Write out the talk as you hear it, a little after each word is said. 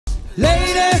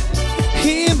Lady,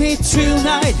 hear me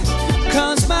tonight,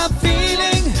 'cause my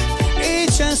feeling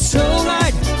is just so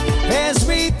right. As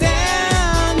we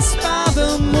dance by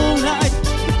the moonlight,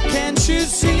 can't you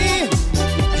see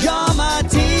you're my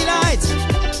delight?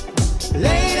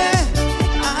 Lady,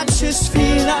 I just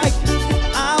feel like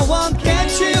I won't get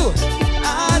you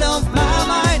out of my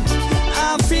mind.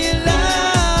 I feel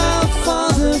love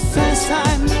for the first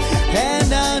time,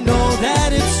 and I know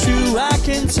that it's true. I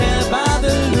can tell by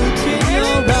the look in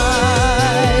your eyes.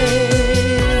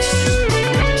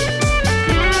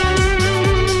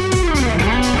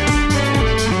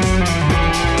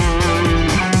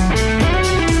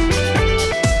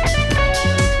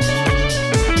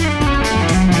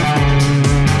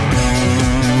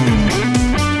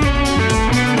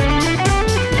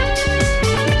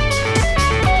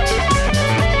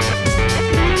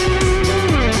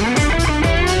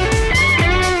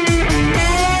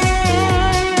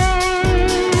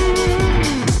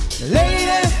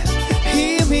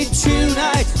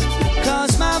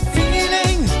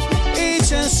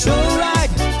 So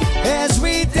right, as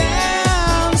we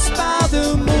dance by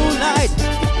the moonlight,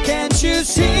 can't you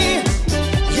see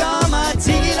you're my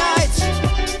delight?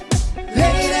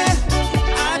 Lady,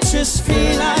 I just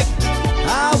feel like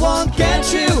I won't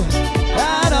get you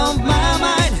out of my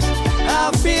mind.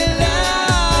 I feel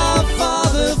love for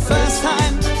the first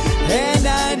time, and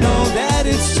I know that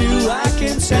it's true. I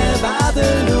can tell by the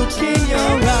look in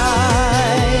your eyes.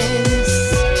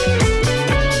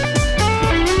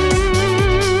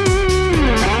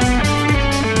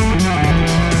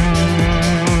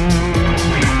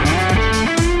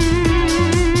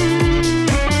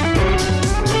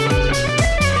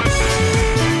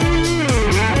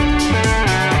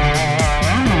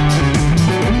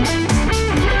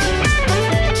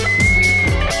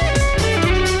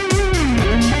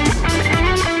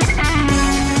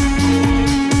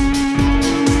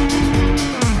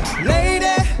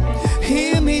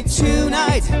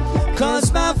 Tonight,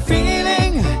 'cause my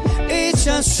feeling is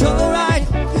just so right.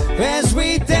 As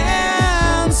we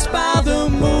dance by the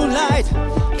moonlight,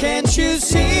 can't you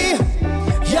see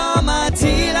you're my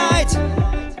delight?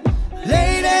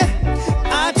 Lady,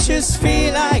 I just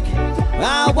feel like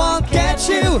I won't get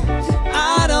you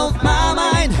out of my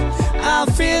mind. I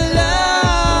feel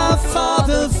love for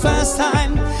the first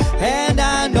time, and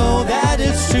I know that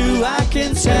it's true. I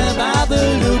can tell by the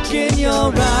look in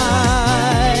your eyes.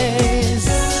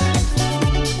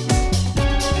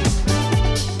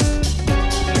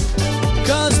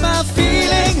 'Cause my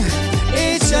feeling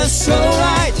is just so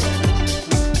right.